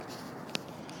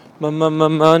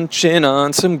Munching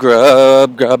on some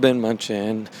grub, grubbing,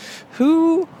 munching.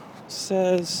 Who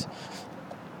says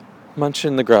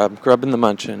munching the grub, grubbing the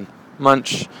munchin'?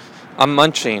 Munch. I'm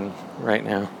munching right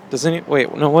now.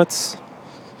 Wait, no,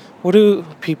 what do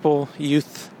people,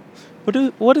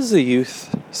 what does the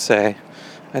youth say?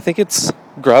 I think it's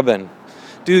grubbin'.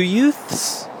 Do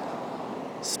youths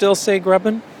still say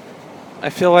grubbin'? I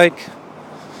feel like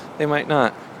they might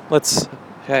not. Let's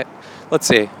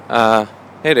see.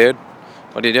 Hey dude,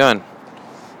 what are you doing?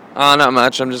 Oh, not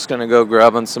much. I'm just gonna go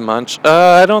grub on some munch.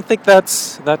 I don't think that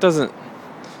doesn't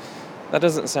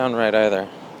sound right either.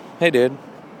 Hey dude,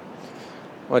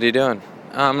 what are you doing?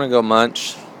 I'm gonna go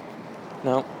munch.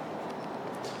 No,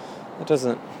 that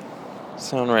doesn't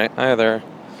sound right either.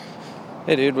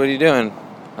 Hey dude, what are you doing?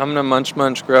 I'm gonna munch,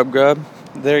 grub.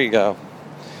 There you go.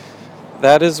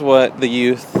 That is what the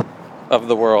youth of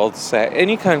the world say.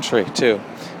 Any country, too.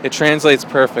 It translates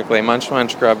perfectly. Munch,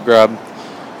 grub.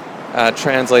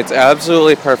 Translates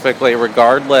absolutely perfectly,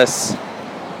 regardless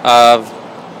of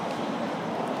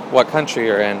what country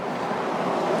you're in.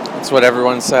 It's what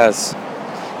everyone says.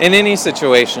 In any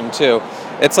situation, too.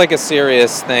 It's like a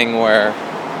serious thing where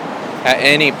at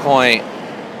any point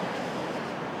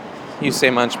you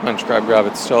say munch, grub.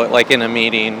 It's still like in a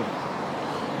meeting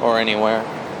or anywhere.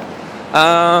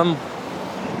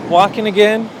 Walking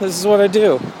again. This is what I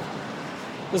do.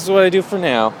 This is what I do for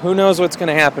now. Who knows what's going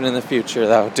to happen in the future,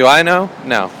 though? Do I know?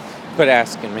 No. Quit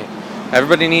asking me.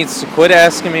 Everybody needs to quit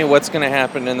asking me what's going to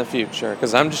happen in the future,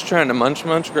 because I'm just trying to munch,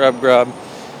 grub,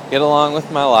 get along with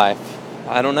my life.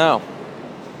 I don't know.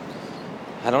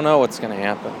 I don't know what's going to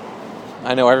happen.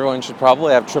 I know everyone should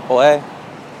probably have AAA.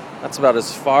 That's about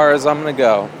as far as I'm going to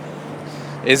go.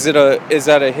 Is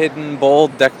that a hidden,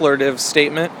 bold, declarative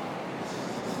statement?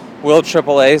 Will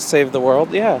AAA save the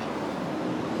world? Yeah.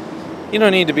 You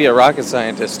don't need to be a rocket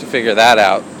scientist to figure that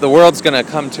out. The world's going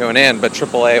to come to an end, but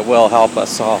AAA will help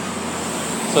us all.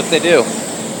 That's what they do.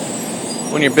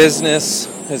 When your business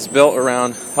is built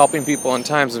around helping people in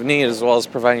times of need as well as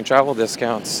providing travel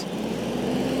discounts,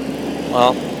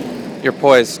 well, you're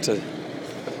poised to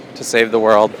save the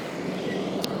world.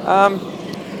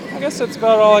 I guess that's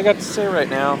about all I got to say right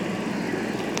now.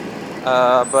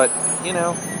 But,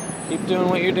 keep doing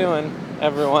what you're doing,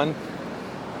 everyone.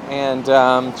 And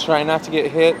try not to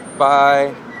get hit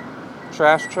by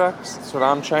trash trucks. That's what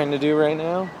I'm trying to do right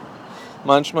now.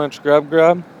 Munch, grub.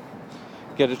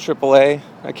 Get a AAA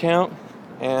account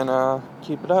and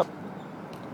keep it up.